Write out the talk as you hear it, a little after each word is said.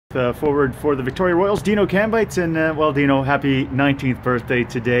Forward for the Victoria Royals, Dino Kambeitz, and well, Dino, happy 19th birthday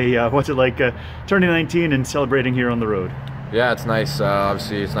today. What's it like turning 19 and celebrating here on the road? Yeah, it's nice.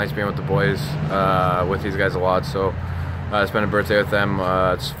 Obviously, it's nice being with the boys, with these guys a lot. So, spending a birthday with them,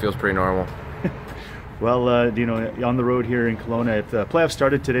 it feels pretty normal. Well, Dino, on the road here in Kelowna, if the playoffs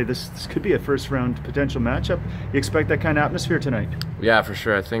started today, this could be a first-round potential matchup. You expect that kind of atmosphere tonight? Yeah, for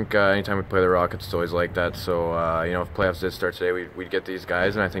sure. I think anytime we play the Rockets, it's always like that. So, if playoffs did start today, we'd get these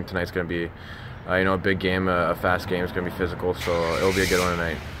guys, and I think tonight's going to be, a big game, a fast game. It's going to be physical, so it'll be a good one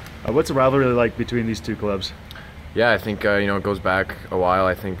tonight. What's the rivalry like between these two clubs? Yeah, I think it goes back a while.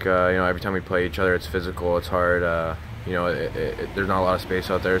 I think every time we play each other, it's physical, it's hard. There's not a lot of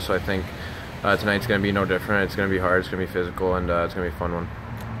space out there, so I think tonight's going to be no different. It's going to be hard, it's going to be physical, and it's going to be a fun one.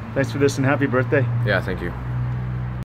 Thanks for this and happy birthday. Yeah, thank you.